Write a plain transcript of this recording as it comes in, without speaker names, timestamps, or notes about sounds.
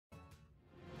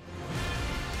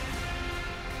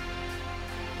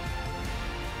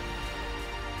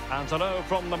And hello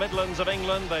from the Midlands of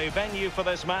England. The venue for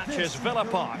this match is Villa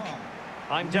Park.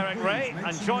 I'm Derek Ray,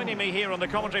 and joining me here on the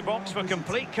commentary box for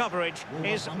complete coverage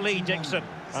is Lee Dixon.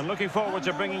 And looking forward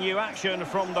to bringing you action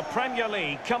from the Premier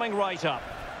League coming right up.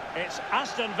 It's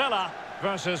Aston Villa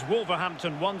versus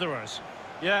Wolverhampton Wanderers.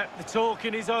 Yeah, the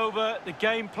talking is over, the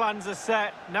game plans are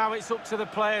set. Now it's up to the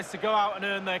players to go out and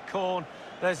earn their corn.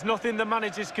 There's nothing the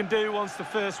managers can do once the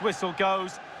first whistle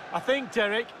goes. I think,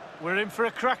 Derek, we're in for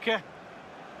a cracker.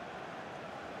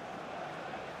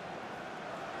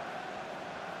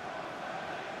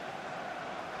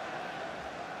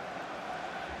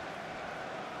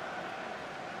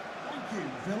 Thank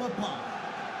you, Villa Park.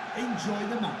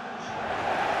 Enjoy the match.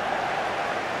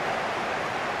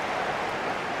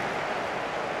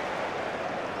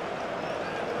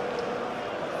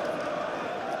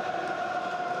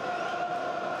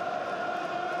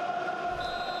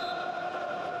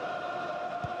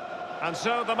 And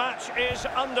so the match is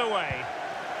underway.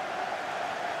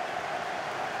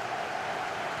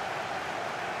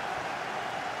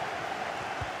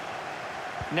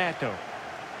 Neto.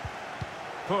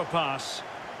 Poor pass.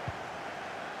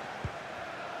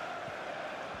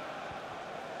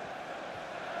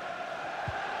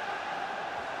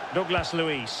 Douglas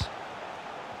Luiz.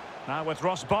 Now with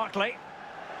Ross Barkley.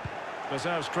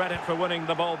 Deserves credit for winning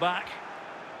the ball back.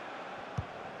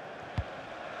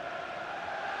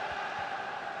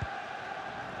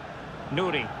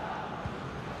 Nouri.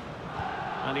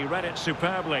 And he read it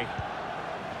superbly.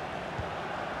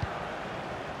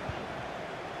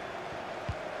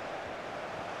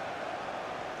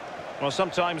 Well,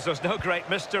 sometimes there's no great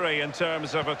mystery in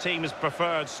terms of a team's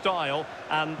preferred style,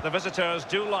 and the visitors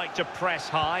do like to press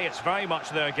high. It's very much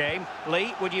their game.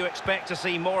 Lee, would you expect to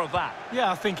see more of that?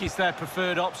 Yeah, I think it's their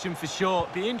preferred option for sure.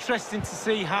 Be interesting to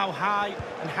see how high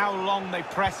and how long they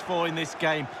press for in this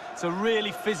game. It's a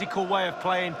really physical way of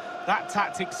playing. That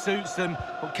tactic suits them,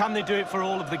 but can they do it for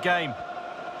all of the game?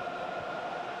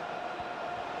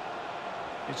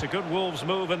 It's a good Wolves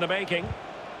move in the making.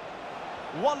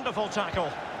 Wonderful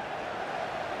tackle.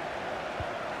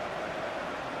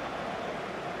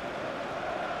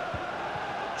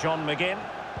 John McGinn.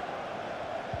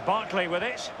 Barkley with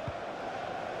it.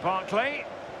 Barkley.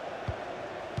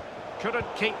 Couldn't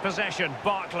keep possession.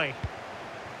 Barkley.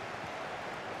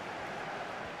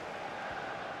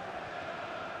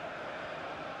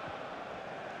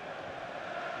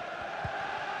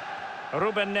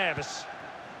 Ruben Neves.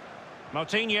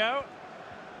 Moutinho.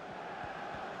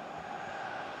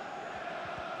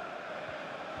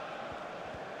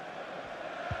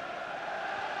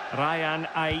 Ryan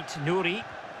Ait-Nouri.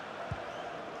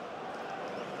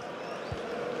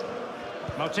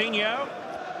 Moutinho.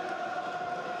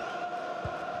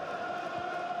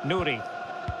 Nouri.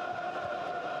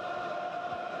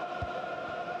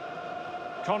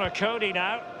 Connor Cody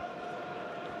now.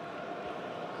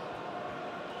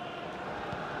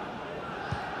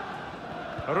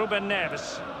 Ruben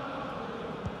Neves.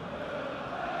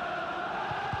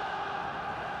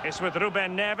 It's with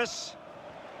Ruben Neves.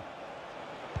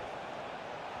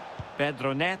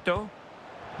 Pedro Neto.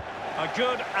 A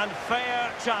good and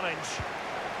fair challenge.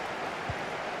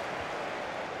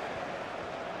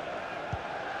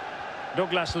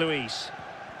 Douglas Luiz.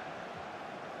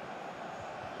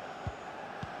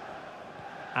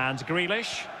 And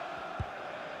Grealish.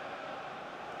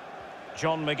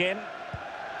 John McGinn.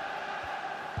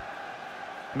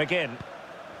 McGinn.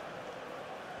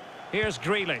 Here's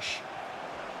Grealish.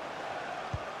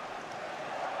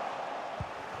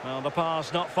 Well, the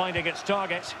pass not finding its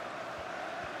target.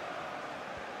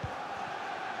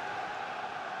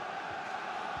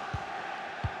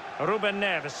 Ruben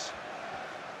Neves.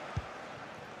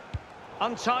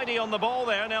 Untidy on the ball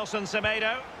there, Nelson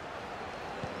Semedo.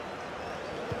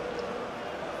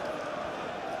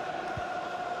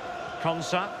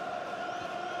 Konsa.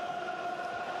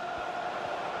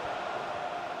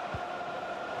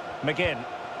 McGinn.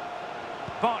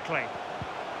 Barkley.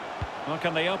 Well,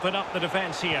 can they open up the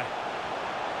defence here?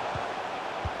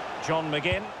 John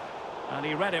McGinn. And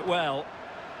he read it well.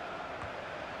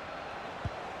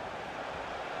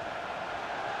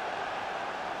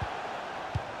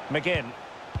 McGinn.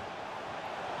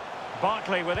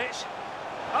 Barkley with it.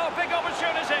 Oh, big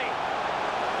opportunity!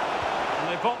 And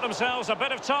they bought themselves a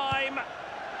bit of time.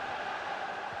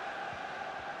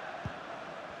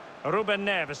 Ruben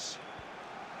Neves.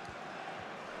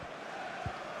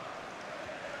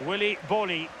 Willy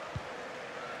Boly.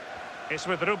 It's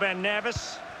with Ruben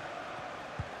Neves.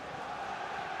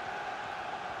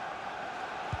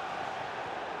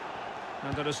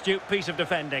 And an astute piece of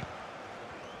defending.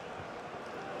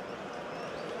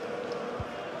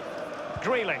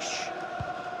 Grealish.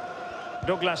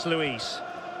 Douglas Luiz.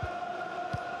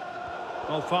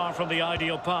 Well, far from the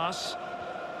ideal pass.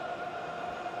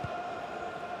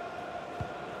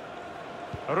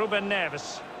 Ruben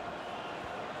Neves.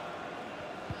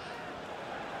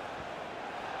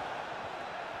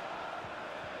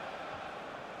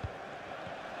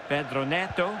 Pedro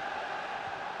Neto.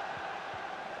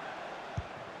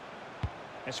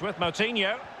 It's with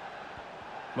Moutinho.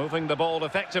 Moving the ball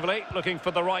effectively, looking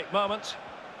for the right moment.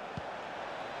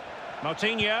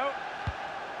 Moutinho.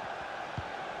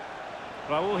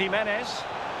 Raúl Jimenez.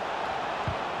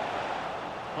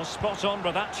 Well, spot on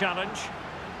with that challenge.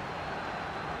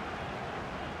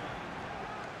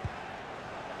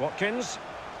 Watkins.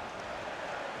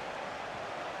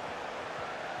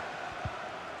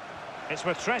 It's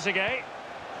with Trezeguet.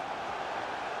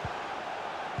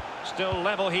 Still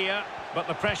level here, but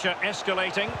the pressure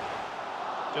escalating.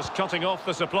 Just cutting off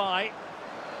the supply.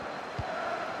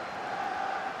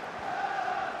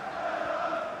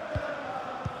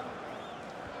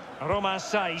 Romain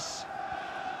Saiz.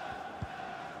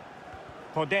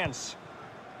 Podence.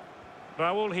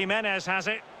 Raúl Jimenez has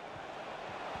it.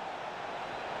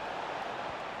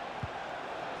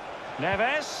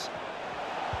 Neves.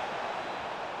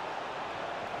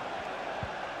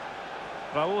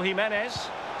 Raúl Jimenez.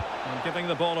 And giving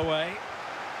the ball away.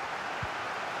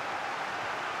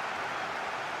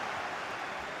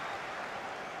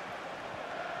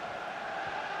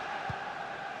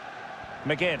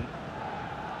 McGinn.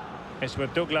 It's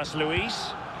with Douglas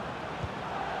Luiz.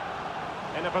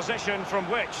 In a position from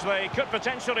which they could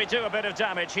potentially do a bit of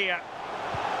damage here.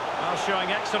 Now showing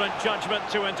excellent judgment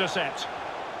to intercept.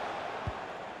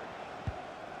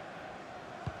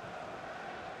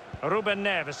 Ruben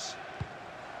Neves.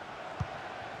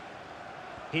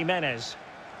 Jimenez.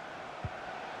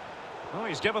 Oh,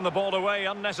 he's given the ball away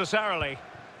unnecessarily.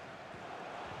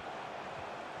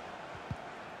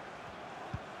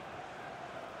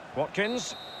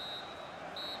 Watkins.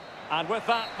 And with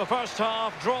that, the first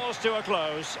half draws to a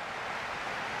close.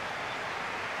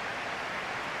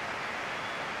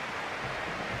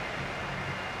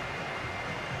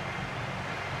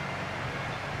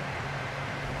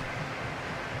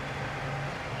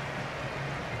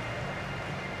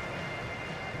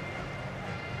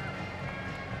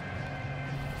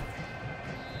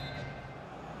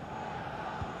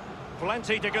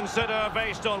 Plenty to consider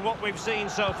based on what we've seen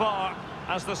so far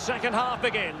as the second half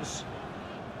begins.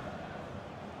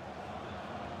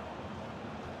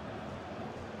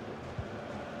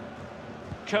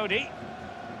 Cody.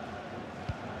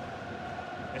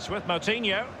 It's with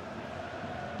Moutinho.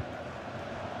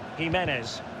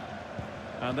 Jimenez.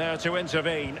 And there to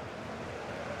intervene.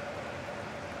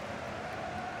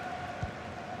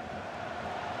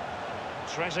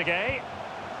 Trezeguet.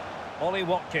 Ollie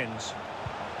Watkins.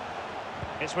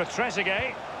 It's with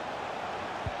Trezeguet.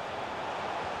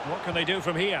 What can they do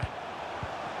from here?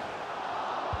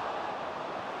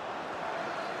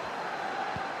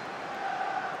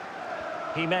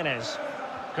 Jimenez.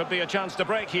 Could be a chance to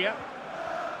break here.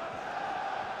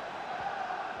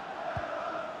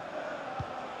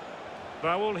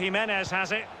 Raúl Jimenez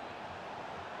has it.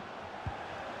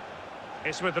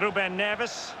 It's with Ruben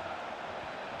Neves.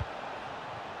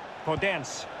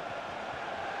 Podence.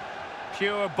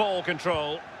 Pure ball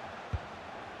control.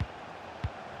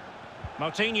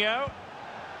 Moutinho.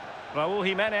 Raúl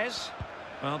Jimenez.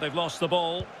 Well, they've lost the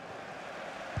ball.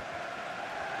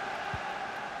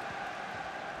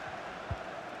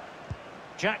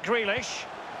 Jack Grealish.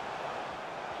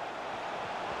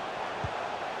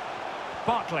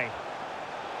 Barkley.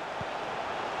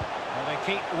 Well,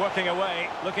 they keep working away,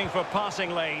 looking for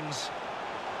passing lanes.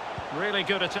 Really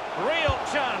good at it. Real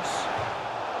chance.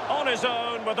 On his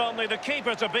own, with only the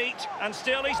keeper to beat, and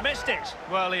still he's missed it.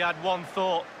 Well, he had one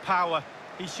thought, power.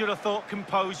 He should have thought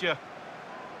composure.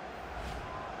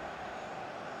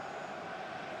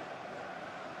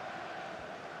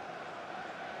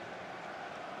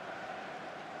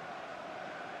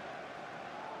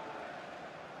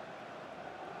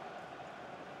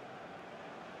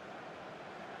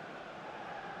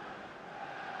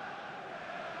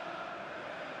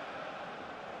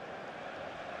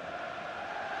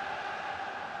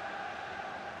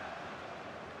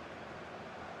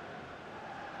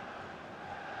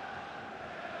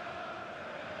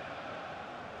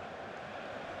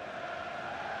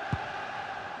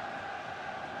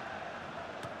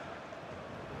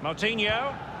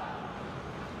 Moutinho.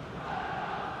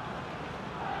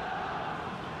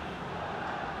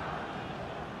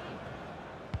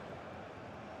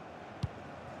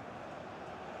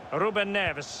 Ruben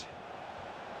Neves.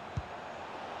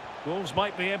 Wolves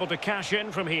might be able to cash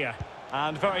in from here.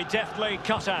 And very deftly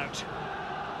cut out.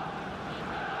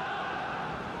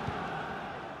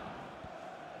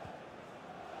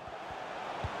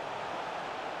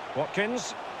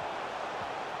 Watkins.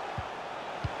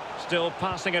 Still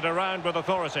passing it around with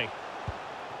authority.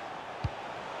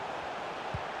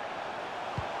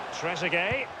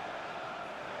 Trezeguet.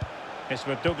 It's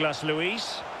with Douglas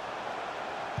Luiz.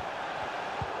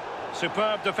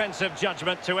 Superb defensive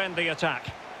judgment to end the attack.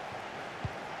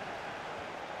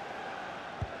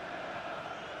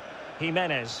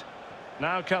 Jimenez.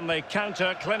 Now can they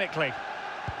counter clinically?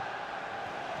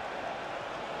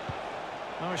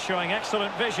 Oh, showing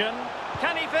excellent vision.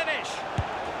 Can he finish?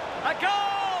 A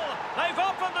goal! They've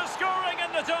opened the scoring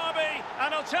in the derby,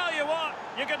 and I'll tell you what,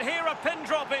 you can hear a pin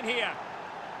drop in here.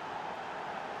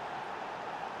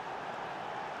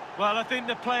 Well, I think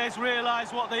the players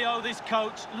realise what they owe this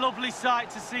coach. Lovely sight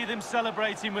to see them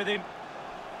celebrating with him.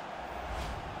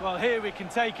 Well, here we can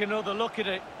take another look at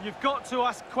it. You've got to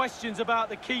ask questions about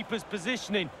the keeper's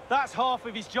positioning. That's half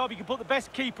of his job. You can put the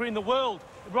best keeper in the world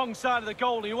the wrong side of the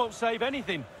goal and he won't save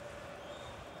anything.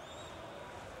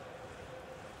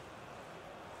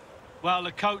 Well,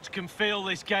 the coach can feel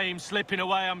this game slipping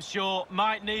away, I'm sure.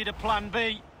 Might need a plan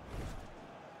B.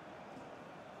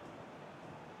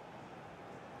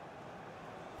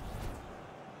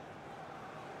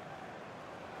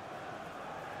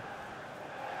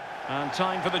 And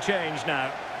time for the change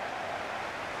now.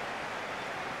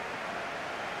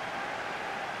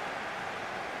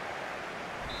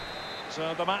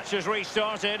 So the match has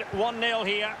restarted, 1-0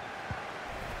 here.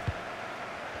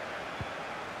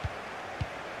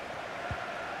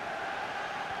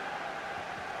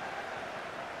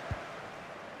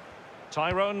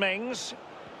 Tyrone Mings.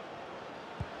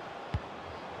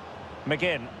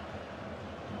 McGinn.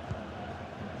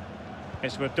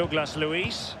 It's with Douglas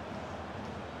Luiz.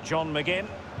 John McGinn.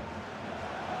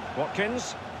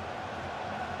 Watkins.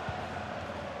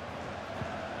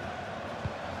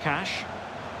 Cash.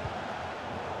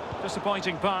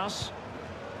 Disappointing pass.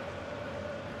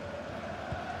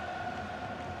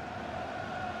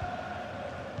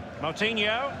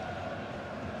 Moutinho.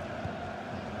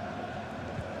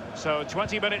 So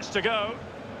 20 minutes to go.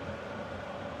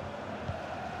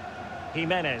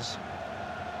 Jimenez.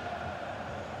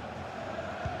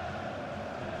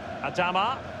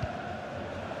 Adama.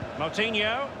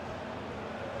 Moutinho.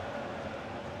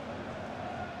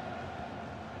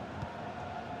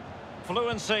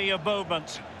 Fluency of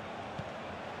movement.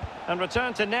 And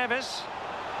return to Neves.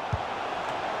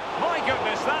 My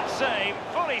goodness, that save.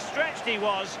 Fully stretched he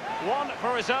was. One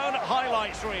for his own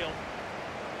highlights reel.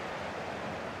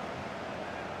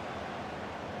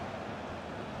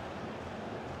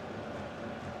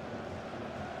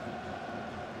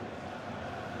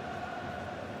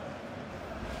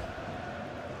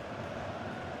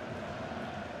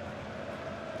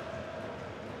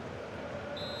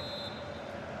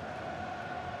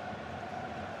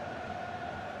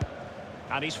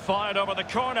 And he's fired over the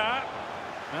corner.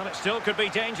 Well, it still could be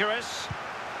dangerous.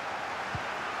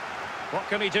 What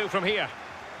can he do from here?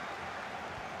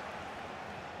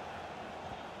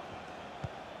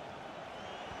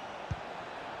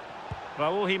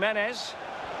 Raúl Jimenez.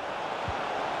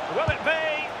 Will it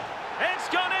be? It's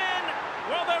gone in!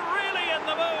 Well, they're really in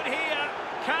the mood here.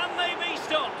 Can they be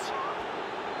stopped?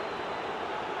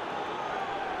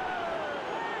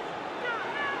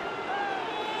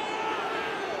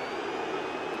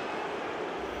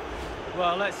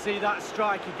 Well, let's see that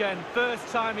strike again. First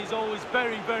time is always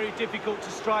very, very difficult to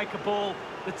strike a ball.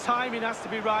 The timing has to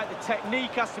be right, the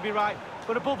technique has to be right,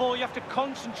 but above all, you have to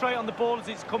concentrate on the ball as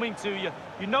it's coming to you.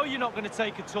 You know you're not going to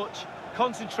take a touch.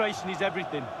 Concentration is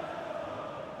everything.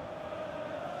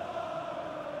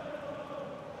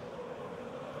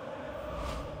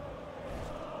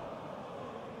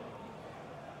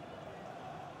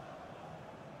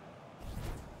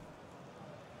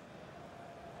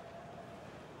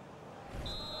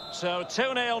 So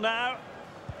 2-0 now.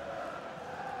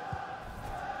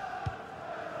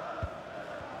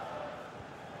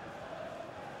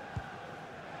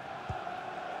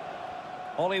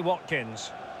 Ollie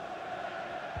Watkins.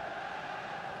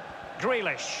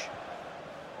 Grealish.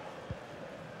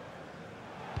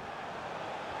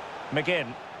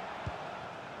 McGinn.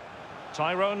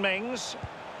 Tyrone Mings.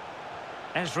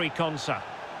 Ezri Konsa.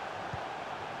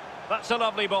 That's a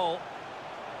lovely ball.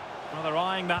 Well, they're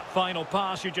eyeing that final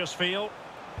pass, you just feel.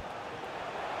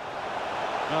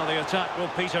 Well, the attack will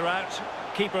peter out.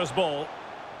 Keeper's ball.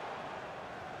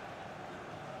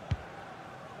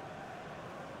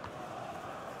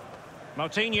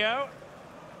 Moutinho.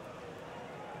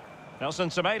 Nelson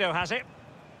Semedo has it.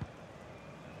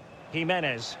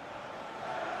 Jimenez.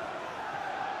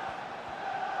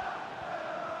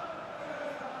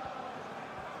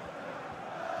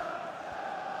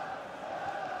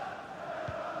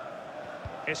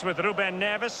 It's with Ruben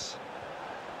Neves.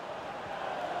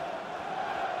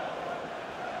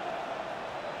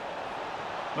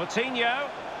 Moutinho.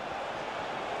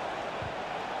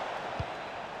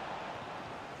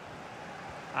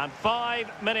 And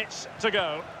 5 minutes to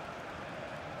go.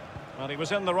 Well, he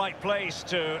was in the right place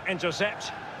to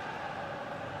intercept.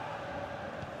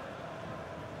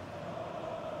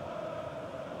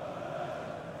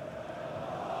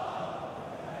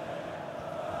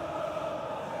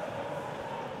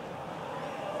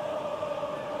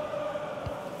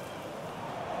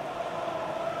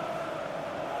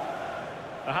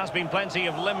 There has been plenty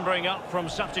of limbering up from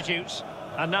substitutes,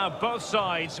 and now both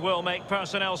sides will make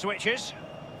personnel switches.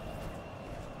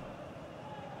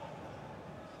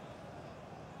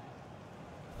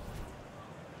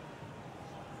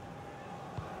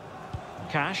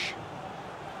 Cash.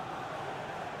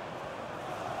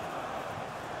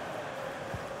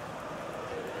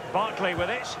 Barkley with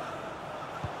it.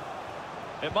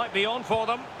 It might be on for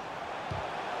them.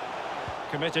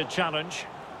 Committed challenge.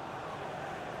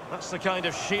 That's the kind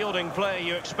of shielding play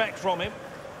you expect from him.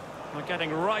 They're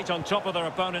getting right on top of their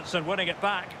opponents and winning it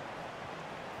back.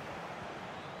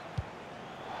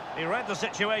 He read the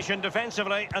situation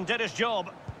defensively and did his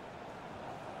job.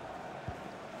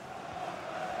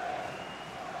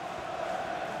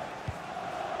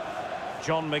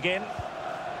 John McGinn.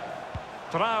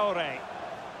 Traore.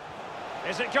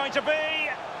 Is it going to be?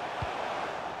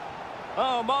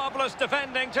 Oh, marvellous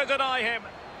defending to deny him.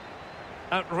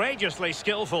 Outrageously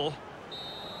skillful.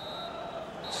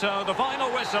 So the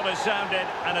final whistle is sounded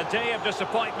and a day of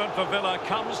disappointment for Villa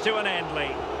comes to an end,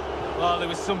 Lee. Well, there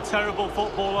was some terrible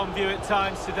football on view at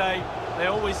times today. They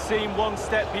always seem one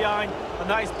step behind, and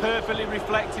that is perfectly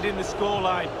reflected in the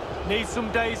scoreline. Need some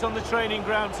days on the training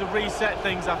ground to reset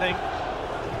things, I think.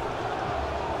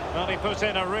 Well, he put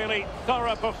in a really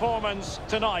thorough performance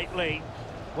tonight, Lee.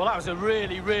 Well, that was a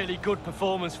really good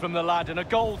performance from the lad, and a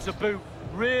goal to boot.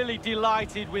 Really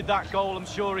delighted with that goal, I'm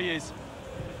sure he is.